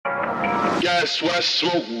West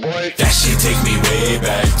Smoke boy. That shit take me way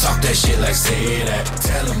back. Talk that shit like say that.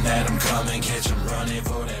 Tell him that I'm coming, catch him running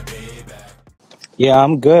for that payback. Yeah,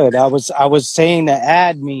 I'm good. I was saying to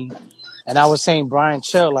add me, and I was saying Brian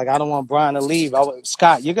chill. Like I don't want Brian to leave.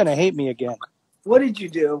 Scott, you're gonna hate me again. What did you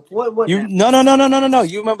do? What You happened? no.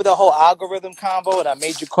 You remember the whole algorithm combo, and I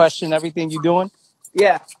made you question everything you're doing.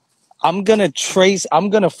 Yeah. I'm gonna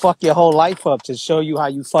fuck your whole life up to show you how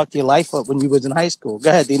you fucked your life up when you was in high school.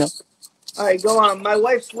 Go ahead, Dino. All right, go on. My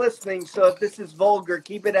wife's listening, so if this is vulgar,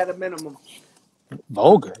 keep it at a minimum.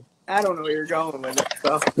 Vulgar. I don't know where you're going with it.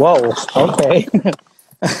 So. Whoa. Okay.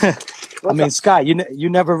 I mean, up? Scott, you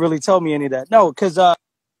never really told me any of that. No, because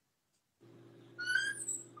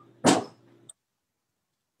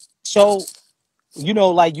so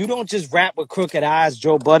like you don't just rap with Crooked Eyes,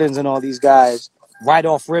 Joe Buttons, and all these guys right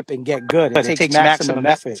off rip and get good. It takes maximum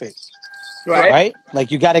effort. Right?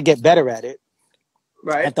 Like you got to get better at it.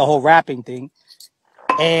 Right. At the whole rapping thing.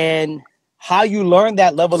 And how you learn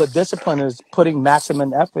that level of discipline is putting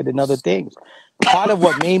maximum effort in other things. Part of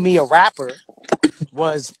what made me a rapper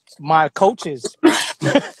was my coaches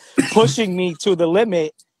pushing me to the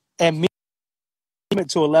limit and me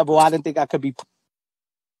to a level I didn't think I could be.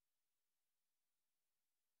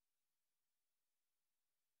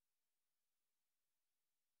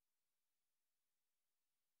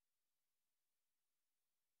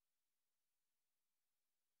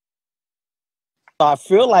 I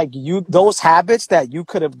feel like those habits that you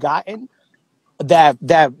could have gotten that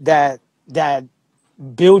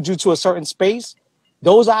build you to a certain space,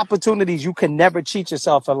 those opportunities you can never cheat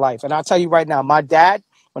yourself in life. And I'll tell you right now, my dad,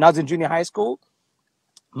 when I was in junior high school,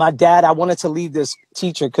 I wanted to leave this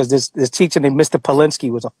teacher because this teacher named Mr.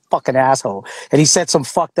 Polinsky was a fucking asshole. And he said some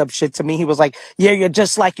fucked up shit to me. He was like, yeah, you're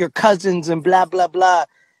just like your cousins and blah, blah, blah.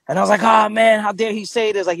 And I was like, oh, man, how dare he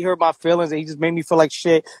say this? Like, he hurt my feelings and he just made me feel like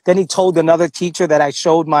shit. Then he told another teacher that I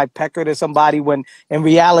showed my pecker to somebody when in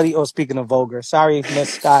reality, speaking of vulgar, sorry,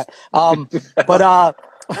 Miss Scott. But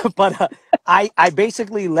I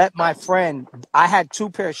basically let my friend, I had 2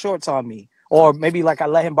 pair of shorts on me, or maybe like I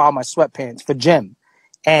let him borrow my sweatpants for gym.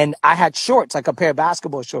 And I had shorts, like a pair of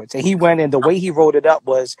basketball shorts. And he went in, the way he wrote it up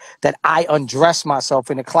was that I undressed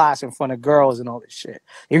myself in the class in front of girls and all this shit.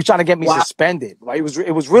 He was trying to get me suspended. Like,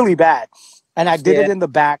 it was really bad. And I did it in the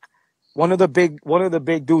back. One of the big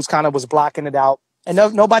dudes kind of was blocking it out. And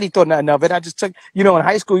nobody thought nothing of it. I just took, in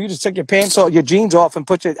high school, you just took your pants off, your jeans off and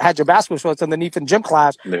had your basketball shorts underneath in gym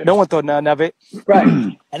class. Yeah. No one thought nothing of it. Right.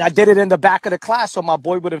 And I did it in the back of the class so my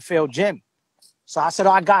boy wouldn't fail gym. So I said,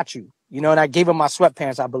 I got you. And I gave him my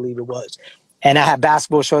sweatpants, I believe it was. And I had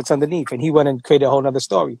basketball shorts underneath. And he went and created a whole other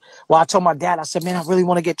story. Well, I told my dad, I said, man, I really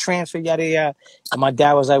want to get transferred, yada, yada. And my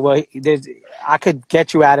dad was like, well, I could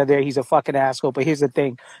get you out of there. He's a fucking asshole. But here's the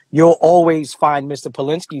thing. You'll always find Mr.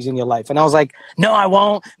 Polinsky's in your life. And I was like, no, I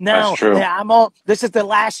won't. No, this is the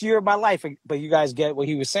last year of my life. But you guys get what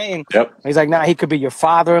he was saying. Yep. He's like, nah, he could be your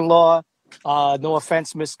father-in-law. No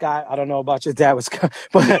offense, Miss Scott. I don't know about your dad,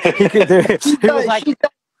 but he was like,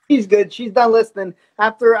 she's good. She's done listening.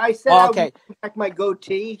 After I said I would back my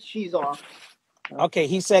goatee, she's off. Okay,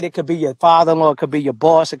 he said it could be your father-in-law, it could be your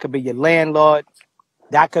boss, it could be your landlord.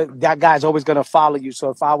 That guy's always gonna follow you. So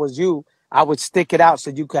if I was you, I would stick it out so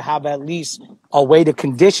you could have at least a way to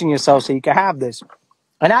condition yourself so you can have this.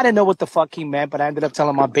 And I didn't know what the fuck he meant, but I ended up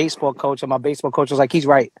telling my baseball coach, and my baseball coach was like, he's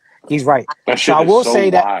right. He's right. That shit so I will is so say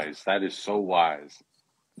wise. That is so wise.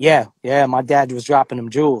 Yeah, my dad was dropping them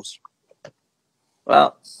jewels.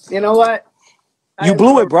 Well, you know what? You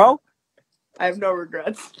blew it, bro. I have no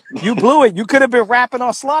regrets. You blew it. You could have been rapping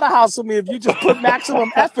on Slaughterhouse with me if you just put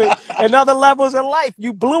maximum effort in other levels in life.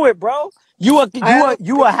 You blew it, bro. You a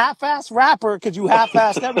half-assed rapper because you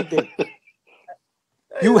half-assed everything.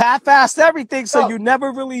 You half-assed everything, so you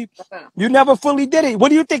never fully did it. What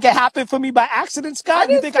do you think? It happened for me by accident,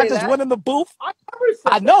 Scott? You think I just went in the booth? I never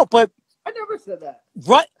said that. know, but I never said that.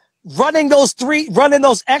 Running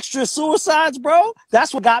those extra suicides, bro.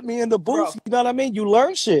 That's what got me in the booth. Bro. You know what I mean? You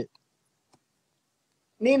learn shit.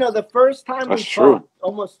 Nino, the first time we talked,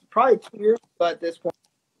 almost probably 2 years ago at this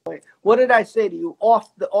point, what did I say to you?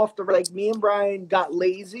 Off the like me and Brian got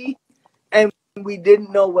lazy and we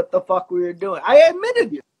didn't know what the fuck we were doing. I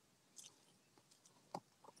admitted you.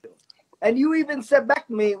 And you even said back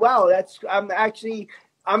to me, wow, I'm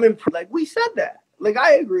impressed. Like we said that. Like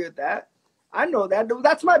I agree with that. I know that.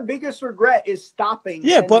 That's my biggest regret is stopping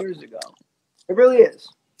 10 years ago. It really is.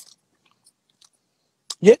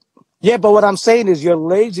 Yeah, but what I'm saying is your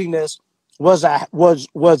laziness was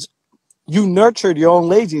you nurtured your own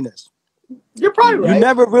laziness. You're probably right. You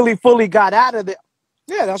never really fully got out of it.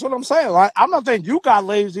 Yeah, that's what I'm saying. I'm not saying you got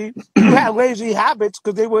lazy. You had lazy habits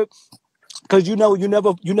because because you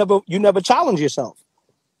never challenge yourself.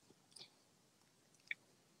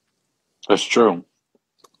 That's true.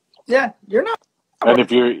 Yeah, you're not. And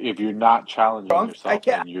if you're not challenging Wrong. I yourself,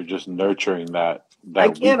 can't. then you're just nurturing that I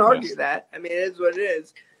can't weakness. argue that. I mean, it is what it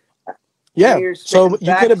is. Yeah. You're So spitting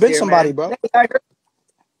you could have facts been here, somebody, man. bro.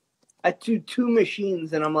 I do 2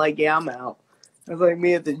 machines, and I'm like, yeah, I'm out. It's like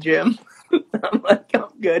me at the gym. I'm like, I'm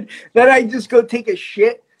good. Then I just go take a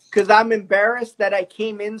shit because I'm embarrassed that I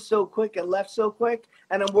came in so quick and left so quick,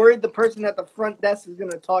 and I'm worried the person at the front desk is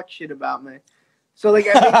gonna talk shit about me. So like,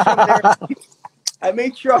 I make sure I'm there. I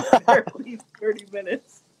make sure I'm there at least 30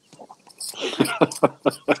 minutes.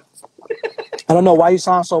 I don't know why you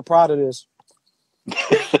sound so proud of this.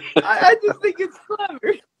 I just think it's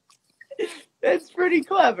clever. It's pretty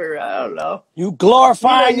clever. I don't know. You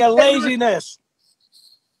glorifying You your laziness.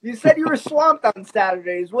 You said you were swamped on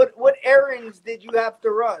Saturdays. What errands did you have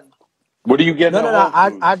to run? What are you getting? No.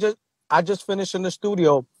 I just finished in the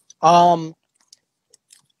studio. What'd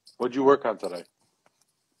you work on today?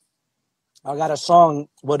 I got a song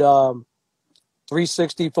with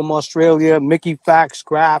 360 from Australia, Mickey Fax,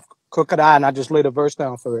 Graph, Crooked Eye, and I just laid a verse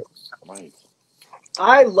down for it. Nice.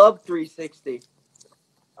 I love 360.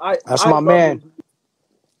 That's my man.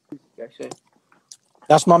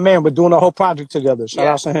 That's my man. We're doing a whole project together. Shout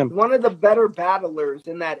out to him. One of the better battlers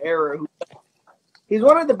in that era. He's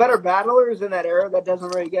one of the better battlers in that era that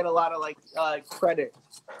doesn't really get a lot of credit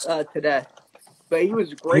today. But he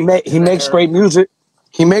was great. He makes great music.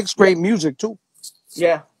 He makes great music too.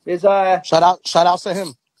 Yeah. His shout out to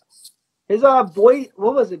him. His what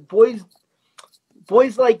was it? Boys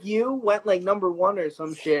Like You went like #1 or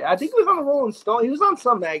some shit. I think he was on the Rolling Stone. He was on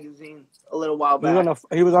some magazine a little while back.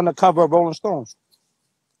 He was on the cover of Rolling Stones.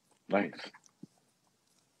 Nice.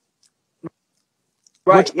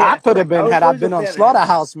 Right, which I could have been had I been on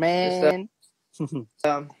Slaughterhouse, man.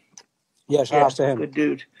 Yeah, shout out to him. Good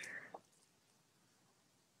dude.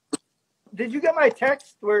 Did you get my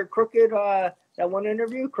text where Crooked, that one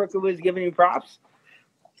interview, Crooked was giving you props?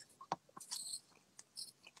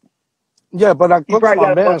 Yeah, but Crooked's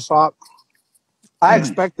my man, so I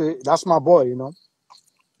expected. That's my boy, you know.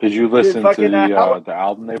 Did you listen to the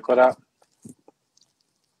album they put out?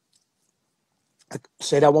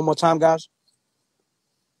 Say that one more time, guys.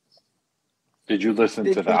 Did you listen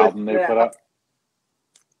to the album they put out?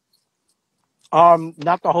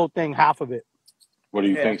 Not the whole thing, half of it. What do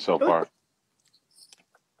you think so far?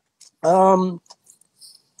 I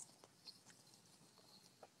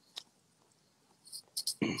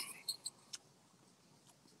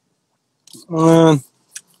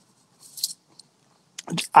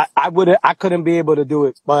couldn't be able to do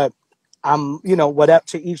it, but whatever,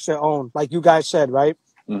 to each their own. Like you guys said, right?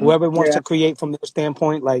 Mm-hmm. Whoever wants to create from their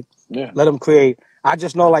standpoint, let them create. I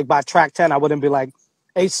just know, like, by track 10, I wouldn't be like,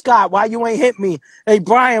 hey, Scott, why you ain't hit me? Hey,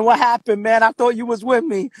 Brian, what happened, man? I thought you was with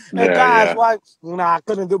me. Hey, guys, why? Nah, I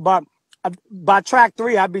couldn't do. But by track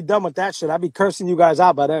 3, I'd be done with that shit. I'd be cursing you guys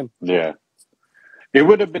out by then. Yeah. It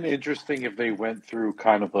would have been interesting if they went through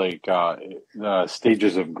kind of like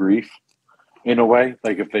stages of grief in a way.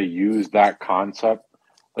 Like if they used that concept.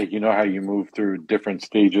 Like, you know how you move through different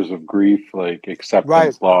stages of grief, like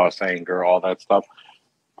acceptance, loss, anger, all that stuff.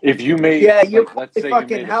 If you made, let's say you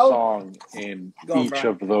made a song in each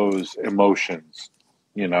of those emotions,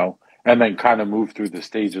 and then kind of move through the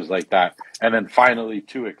stages like that. And then finally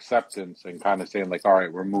to acceptance and kind of saying like, all right,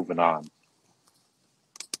 we're moving on.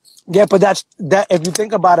 Yeah, but that. If you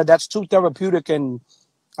think about it, that's too therapeutic and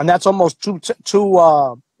that's almost too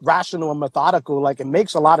rational and methodical. Like, it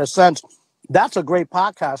makes a lot of sense. That's a great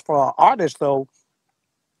podcast for an artist, though.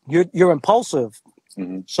 You're impulsive,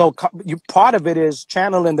 so part of it is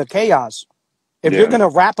channeling the chaos. If you're gonna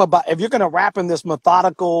rap in this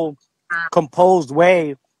methodical, composed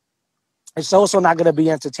way, it's also not gonna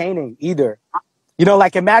be entertaining either.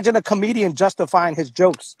 Like, imagine a comedian justifying his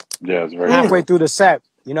jokes. Yeah, it's very halfway true. through the set.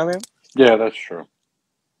 You know what I mean? Yeah, that's true.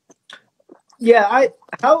 Yeah,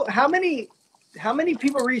 how many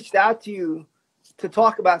people reached out to you to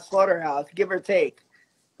talk about Slaughterhouse, give or take,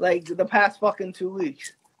 like the past fucking 2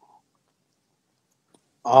 weeks?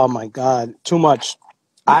 Oh my God, too much.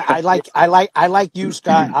 I like you,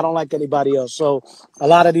 Scott. I don't like anybody else. So a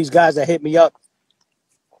lot of these guys that hit me up.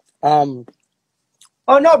 Oh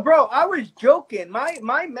no, bro, I was joking.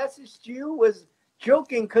 My message to you was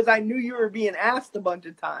joking because I knew you were being asked a bunch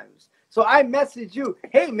of times. So I messaged you,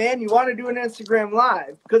 hey man, you want to do an Instagram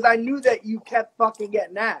live? Because I knew that you kept fucking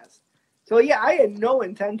getting asked. So yeah, I had no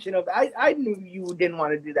intention of. I knew you didn't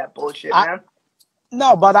want to do that bullshit, man.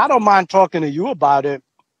 No, but I don't mind talking to you about it.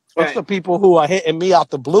 It's the people who are hitting me out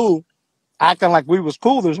the blue, acting like we was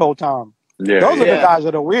cool this whole time. Yeah, those are the guys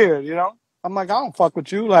that are weird, I'm like, I don't fuck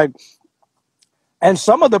with you. Like, and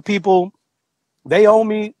some of the people, they owe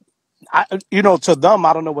me, to them,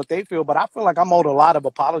 I don't know what they feel, but I feel like I'm owed a lot of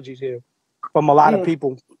apologies here from a lot of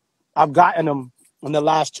people. I've gotten them in the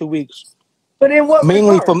last 2 weeks. But in what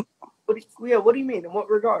mainly regard? from What do you mean? In what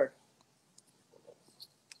regard?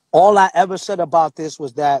 All I ever said about this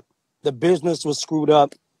was that the business was screwed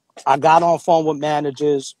up. I got on phone with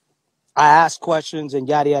managers. I asked questions and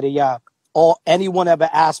yada, yada, yada. All anyone ever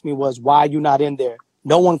asked me was, why are you not in there?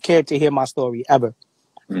 No one cared to hear my story ever.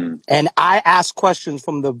 And I asked questions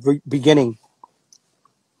from the beginning.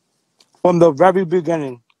 From the very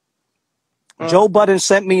beginning. Joe Budden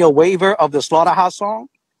sent me a waiver of the Slaughterhouse song,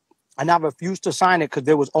 and I refused to sign it because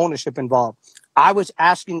there was ownership involved. I was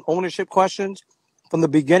asking ownership questions from the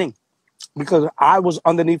beginning because I was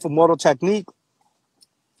underneath Immortal Technique,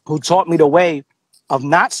 who taught me the way of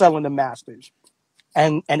not selling the masters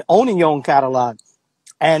and owning your own catalog.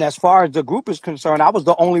 And as far as the group is concerned, I was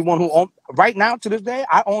the only one who owned. Right now, to this day,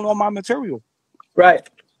 I own all my material. Right.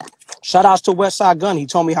 Shout outs to Westside Gun. He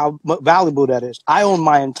told me how valuable that is. I own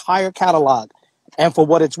my entire catalog. And for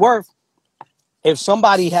what it's worth, if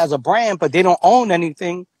somebody has a brand but they don't own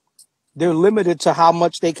anything, they're limited to how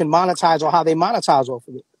much they can monetize or how they monetize off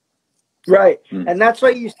of it. Right. And that's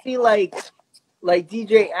why you see like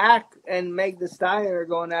DJ Ack and Meg Thee Stallion are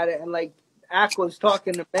going at it, and like Ack was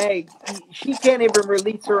talking to Meg, she can't even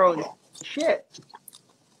release her own shit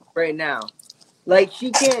right now. Like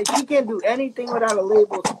she can't do anything without a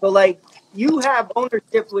label. So like you have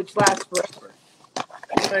ownership which lasts forever. You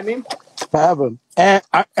know what I mean? Forever.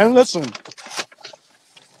 And listen,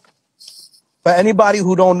 for anybody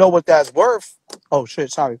who don't know what that's worth, for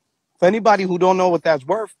anybody who don't know what that's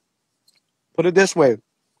worth, put it this way.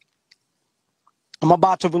 I'm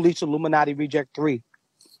about to release Illuminati Reject 3,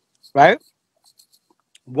 right?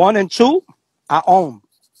 1 and 2, I own.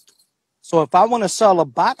 So if I want to sell a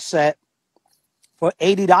box set for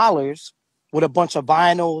 $80 with a bunch of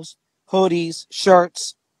vinyls, hoodies,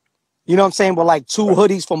 shirts, you know what I'm saying? With like 2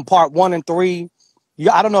 hoodies from part 1 and 3.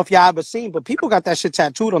 I don't know if y'all ever seen, but people got that shit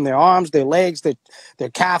tattooed on their arms, their legs, their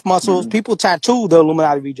calf muscles. People tattoo the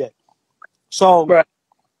Illuminati Reject. So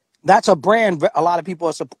that's a brand a lot of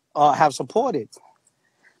people have supported.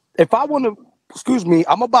 If I want to,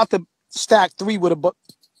 I'm about to stack 3 with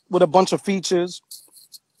a bunch of features,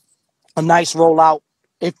 a nice rollout.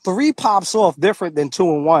 If 3 pops off different than 2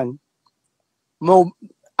 and 1, no,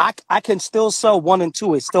 I can still sell 1 and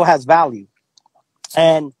 2. It still has value,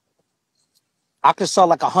 and I could sell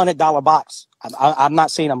like $100 box. I'm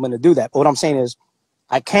not saying I'm going to do that. But what I'm saying is,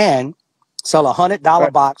 I can sell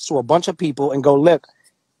 $100 box to a bunch of people and go, look,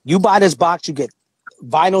 you buy this box, you get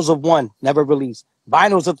vinyls of 1, never released.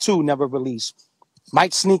 Vinyls of 2, never released.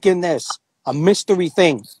 Might sneak in this, a mystery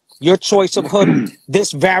thing. Your choice of hoodie,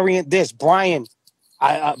 this variant, this. Brian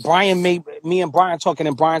made me and Brian talking,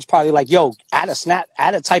 and Brian's probably like, yo, add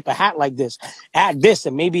a type of hat like this. Add this,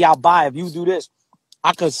 and maybe I'll buy if you do this.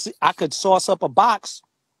 I could source up a box,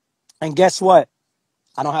 and guess what?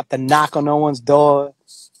 I don't have to knock on no one's door.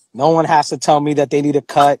 No one has to tell me that they need a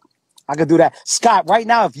cut. I could do that. Scott, right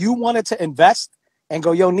now, if you wanted to invest and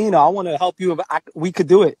go, yo, Nino, I want to help you, we could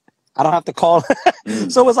do it. I don't have to call.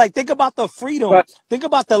 So it's like, think about the freedom. Think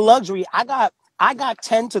about the luxury. I got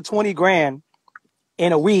 10 to 20 grand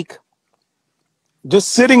in a week just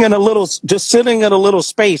sitting in a little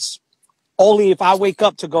space, only if I wake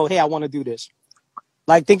up to go, hey, I want to do this.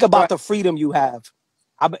 Like, think about the freedom you have.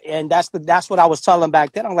 And that's what I was telling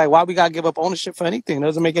back then. I'm like, why we got to give up ownership for anything? It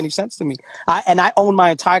doesn't make any sense to me. I own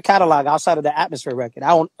my entire catalog outside of the Atmosphere record.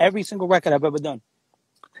 I own every single record I've ever done.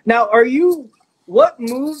 Now, what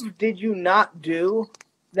move did you not do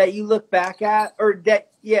that you look back at, or that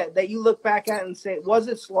you look back at and say, was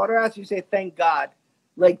it Slaughterhouse? You say, thank God.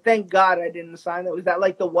 Like, thank God I didn't sign that. Was that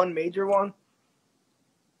like the one major one?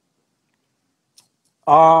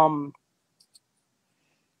 Well,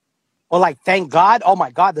 like, thank God. Oh,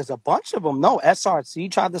 my God, there's a bunch of them. No,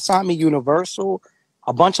 SRC tried to sign me, Universal.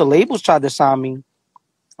 A bunch of labels tried to sign me.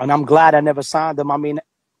 And I'm glad I never signed them. I mean,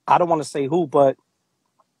 I don't want to say who, but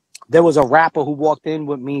there was a rapper who walked in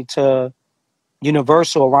with me to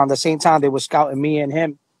Universal around the same time they were scouting me and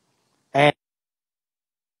him. And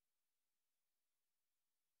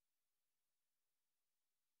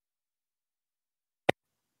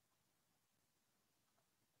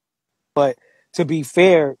but to be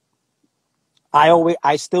fair,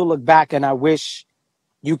 I still look back and I wish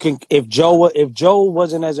you can, if Joe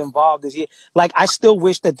wasn't as involved as he, like, I still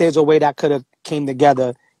wish that there's a way that could have came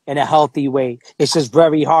together in a healthy way. It's just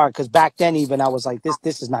very hard because back then even I was like,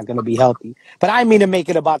 this is not going to be healthy. But I didn't mean to make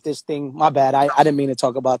it about this thing. My bad. I didn't mean to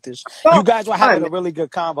talk about this. No, You guys were having fine. a really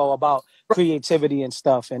good convo about creativity and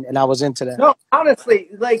stuff, and I was into that. No, honestly,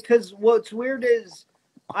 like, because what's weird is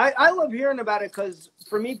I love hearing about it because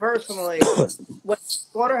for me personally, when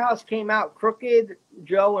Slaughterhouse came out, Crooked,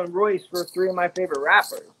 Joe, and Royce were three of my favorite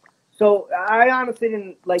rappers. So I honestly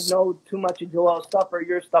didn't like know too much of Joel's stuff or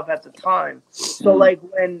your stuff at the time. So like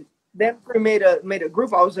when them three made a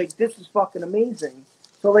group, I was like, this is fucking amazing.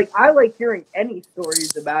 So like I like hearing any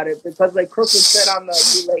stories about it because like Crooked said on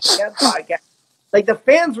the Like Dead podcast, like the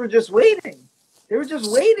fans were just waiting. They were just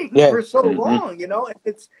waiting for so long, you know.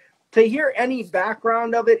 It's to hear any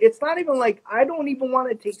background of it. It's not even like I don't even want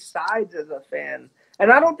to take sides as a fan,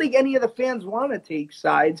 and I don't think any of the fans want to take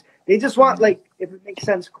sides. They just want, like, if it makes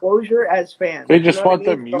sense, closure as fans. They just want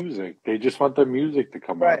the music. They just want the music to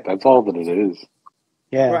come out. That's all that it is.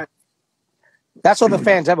 Yeah, right. That's all the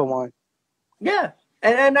fans ever want. Yeah,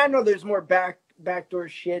 and I know there's more backdoor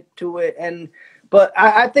shit to it, but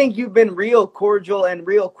I think you've been real cordial and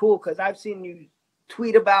real cool because I've seen you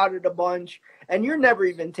tweet about it a bunch, and you're never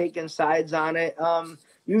even taking sides on it.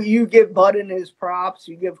 You give Budden his props,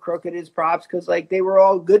 you give Crooked his props because like they were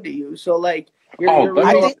all good to you. So like,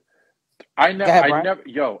 I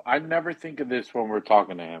never think of this when we're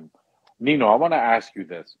talking to him. Nino, I want to ask you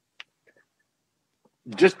this.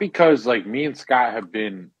 Just because like me and Scott have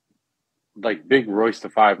been like big Royce da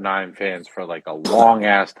 5'9" fans for like a long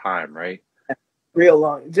ass time, right? Real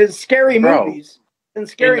long. Just scary movies. And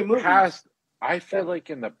scary movies. I feel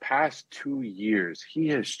like in the past 2 years, he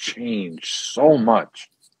has changed so much.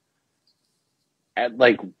 And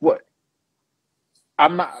like what? I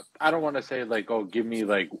don't want to say like, oh, give me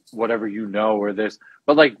like whatever you know or this,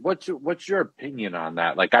 but like, what's your opinion on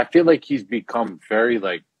that? Like, I feel like he's become very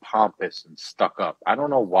like pompous and stuck up. I don't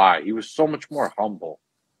know why. He was so much more humble.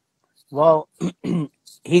 Well,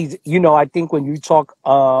 he's, I think when you talk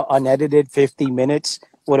unedited 50 minutes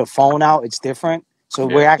with a phone out, it's different. So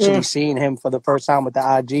we're actually seeing him for the first time with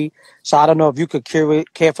the IG. So I don't know if you could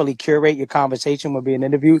carefully curate your conversation when being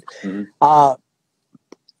interviewed. Mm-hmm.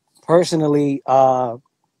 Personally,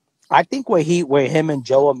 I think where him and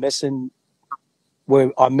Joe are missing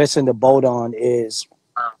the boat on is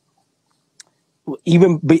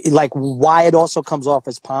like why it also comes off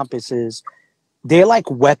as pompous is they're like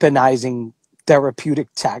weaponizing therapeutic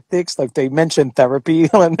tactics. Like they mentioned therapy.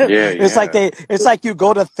 It's like you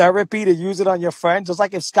go to therapy to use it on your friends. It's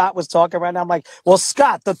like if Scott was talking right now, I'm like, well,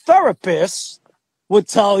 Scott, the therapist would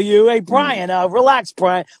tell you, hey, Brian, relax,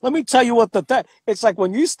 Brian. Let me tell you what it's like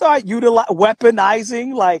when you start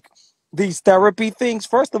weaponizing like these therapy things.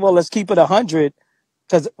 First of all, let's keep it 100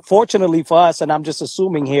 because fortunately for us, and I'm just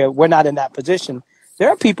assuming here, we're not in that position. There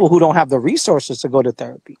are people who don't have the resources to go to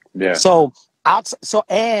therapy. Yeah. So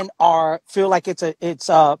feel like it's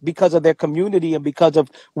because of their community and because of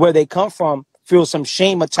where they come from, feel some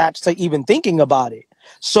shame attached to even thinking about it.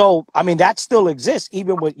 So I mean that still exists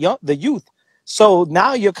even with the youth. So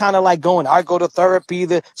now you're kind of like going, I go to therapy.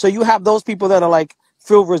 So you have those people that are like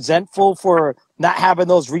feel resentful for not having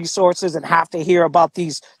those resources and have to hear about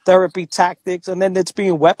these therapy tactics, and then it's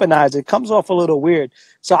being weaponized. It comes off a little weird.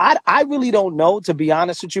 So I really don't know, to be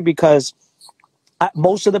honest with you, because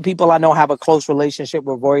most of the people I know have a close relationship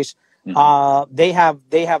with Royce.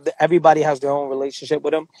 Mm-hmm. Everybody has their own relationship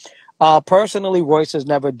with him. Personally, Royce has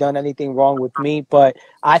never done anything wrong with me, but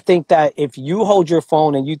I think that if you hold your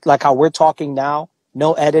phone and you, like how we're talking now,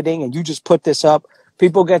 no editing, and you just put this up,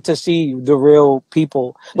 people get to see the real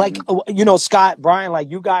people. Mm-hmm. Like, Scott, Brian, like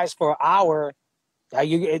you guys for an hour,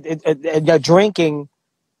 you're drinking,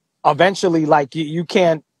 eventually, like you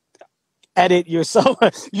can't edit yourself.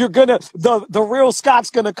 You're gonna the real Scott's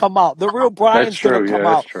gonna come out. The real Brian's gonna come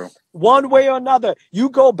out. That's true. One way or another. You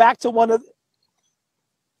go back to one of,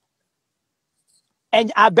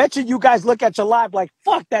 and I bet you guys look at your live like,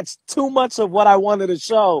 fuck, that's too much of what I wanted to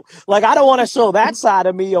show. Like I don't want to show that side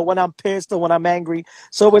of me, or when I'm pissed or when I'm angry.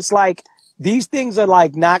 So it's like these things are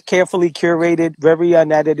like not carefully curated, very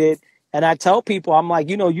unedited. And I tell people, I'm like,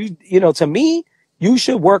 to me, you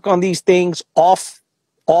should work on these things off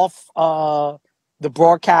the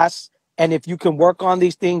broadcast, and if you can work on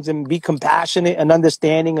these things and be compassionate and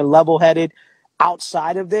understanding and level-headed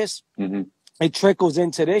outside of this, mm-hmm. It trickles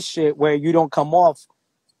into this shit where you don't come off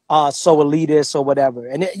so elitist or whatever.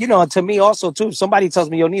 And to me also too, if somebody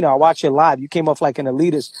tells me, yo, Nino, I watch you live, you came off like an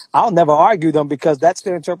elitist, I'll never argue them because that's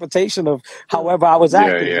their interpretation of however I was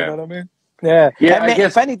acting. You know what I mean? Yeah. I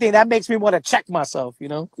guess, if anything, that makes me want to check myself,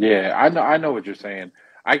 Yeah, I know what you're saying.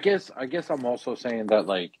 I guess I'm also saying that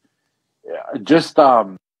like just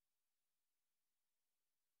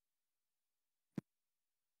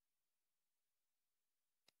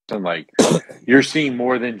like you're seeing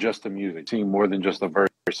more than just the music, seeing more than just the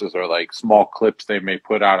verses or like small clips they may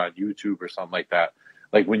put out on YouTube or something like that.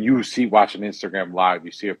 Like when you watch an Instagram live,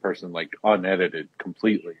 you see a person like unedited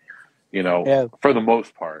completely, you know, for the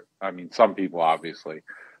most part. I mean, some people obviously,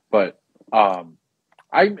 but I'm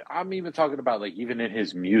even talking about like even in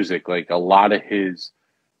his music, like a lot of his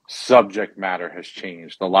subject matter has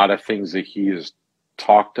changed. A lot of things that he has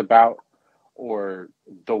talked about or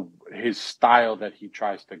his style that he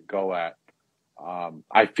tries to go at.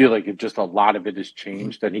 I feel like a lot of it has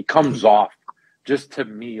changed, and he comes off just to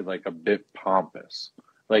me like a bit pompous.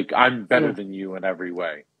 Like I'm better than you in every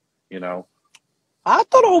way, you know. I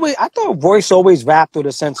thought Royce always rapped with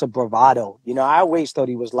a sense of bravado. You know, I always thought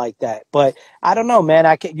he was like that. But I don't know, man.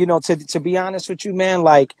 To be honest with you, man,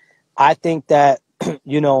 like I think that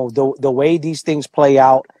you know the way these things play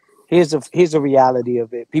out. Here's the reality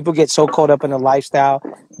of it. People get so caught up in the lifestyle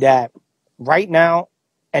that right now,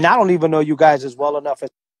 and I don't even know you guys as well enough as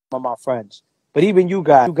some of my friends, but even you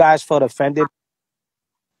guys felt offended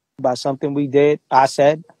by something I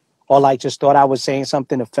said, or like just thought I was saying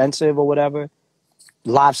something offensive or whatever.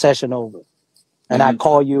 Live session over. And I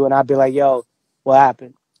call you and I'd be like, yo, what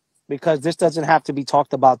happened? Because this doesn't have to be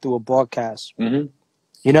talked about through a broadcast. You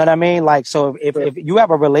know what I mean? Like, so if you have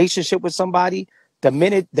a relationship with somebody, the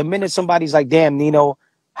minute somebody's like, damn, Nino,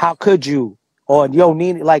 how could you? Or yo,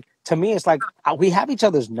 Nino, like to me, it's like we have each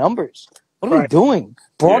other's numbers. What are we doing?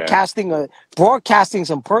 Broadcasting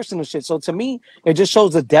some personal shit. So to me, it just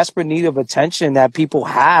shows the desperate need of attention that people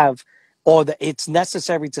have, or that it's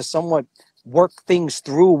necessary to somewhat work things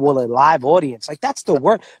through with a live audience. Like that's the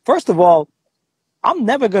work. First of all, I'm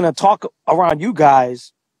never gonna talk around you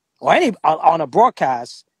guys or any on a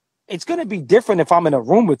broadcast. It's going to be different if I'm in a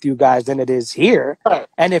room with you guys than it is here.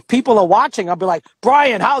 And if people are watching, I'll be like,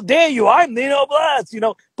 Brian, how dare you? I'm Nino Bless, you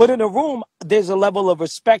know. But in a room, there's a level of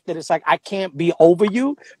respect that it's like, I can't be over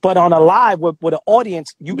you. But on a live with an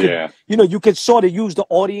audience, you can, you know, you can sort of use the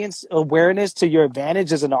audience awareness to your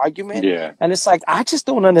advantage as an argument. And it's like, I just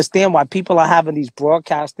don't understand why people are having these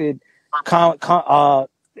broadcasted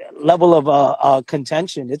level of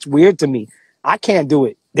contention. It's weird to me. I can't do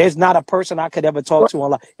it. There's not a person I could ever talk to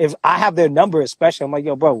online. If I have their number, especially, I'm like,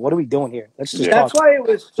 yo, bro, what are we doing here? Let's just talk. That's why it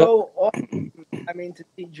was so awesome. I mean, to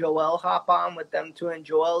see Joel hop on with them too, and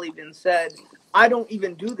Joel even said, I don't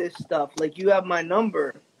even do this stuff. Like, you have my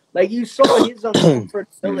number. Like, you saw his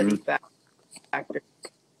uncomfortability factor. You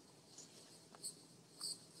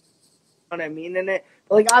know what I mean? And it,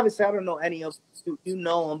 like, obviously, I don't know any of you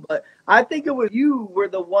know them, but I think it was you were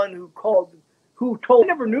the one who told. I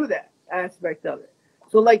never knew that aspect of it.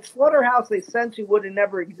 So, like, Slaughterhouse essentially would have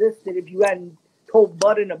never existed if you hadn't told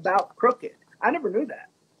Budden about Crooked. I never knew that.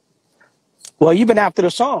 Well, even after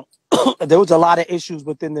the song, there was a lot of issues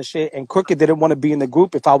within the shit, and Crooked didn't want to be in the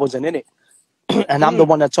group if I wasn't in it. And I'm the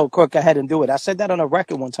one that told Crooked ahead and do it. I said that on a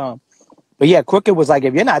record one time. But yeah, Crooked was like,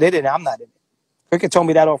 if you're not in it, I'm not in it. Crooked told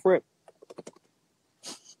me that off rip.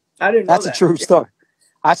 I didn't know That's a true story.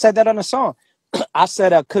 I said that on a song. I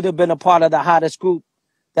said I could have been a part of the hottest group.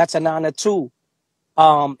 That's an honor too.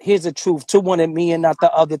 Here's the truth. 2 wanted me and not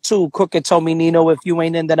the other 2. Crooked told me, Nino, if you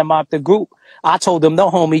ain't in, then I'm out the group. I told him, no,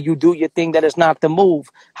 homie, you do your thing. That is not the move.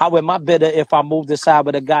 How am I bitter if I moved aside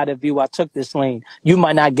with a guided view? I took this lane. You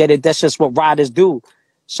might not get it. That's just what riders do.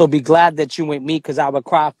 So be glad that you ain't me, because I would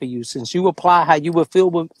cry for you. Since you apply how you would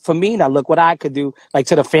feel for me, now look what I could do. Like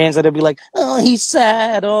to the fans that'll be like, oh, he's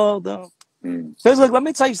sad. Oh, no. Because look, let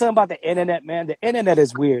me tell you something about the internet, man. The internet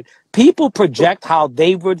is weird. People project how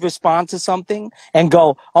they would respond to something and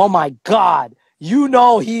go, oh my God, you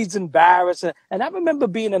know he's embarrassed. And I remember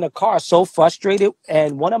being in a car so frustrated,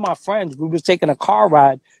 and one of my friends, we was taking a car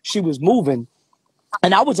ride, she was moving,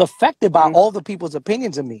 and I was affected by all the people's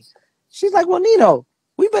opinions of me. She's like, well, Nino,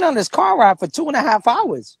 we've been on this car ride for 2.5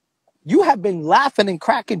 hours. You have been laughing and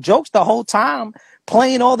cracking jokes the whole time,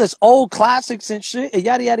 playing all this old classics and shit, and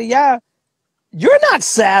yada, yada, yada. You're not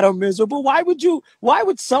sad or miserable. Why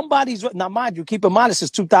would somebody's, now mind you, keep in mind, this is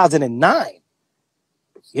 2009.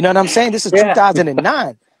 You know what I'm saying? This is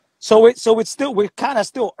 2009. So it's still, we're kind of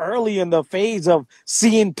still early in the phase of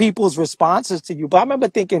seeing people's responses to you. But I remember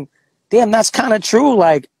thinking, damn, that's kind of true.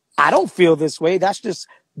 Like, I don't feel this way. That's just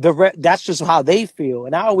how they feel.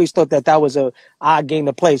 And I always thought that was a odd game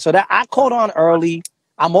to play. So that I caught on early.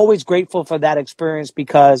 I'm always grateful for that experience,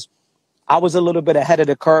 because I was a little bit ahead of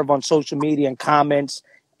the curve on social media and comments,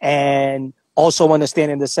 and also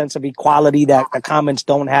understanding the sense of equality that the comments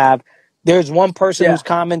don't have. There's one person who's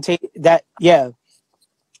commentating that,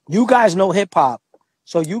 you guys know hip hop.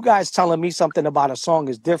 So you guys telling me something about a song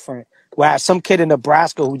is different. Whereas some kid in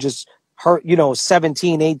Nebraska who just heard,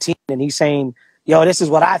 17, 18, and he's saying yo, this is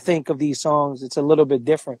what I think of these songs. It's a little bit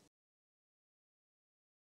different.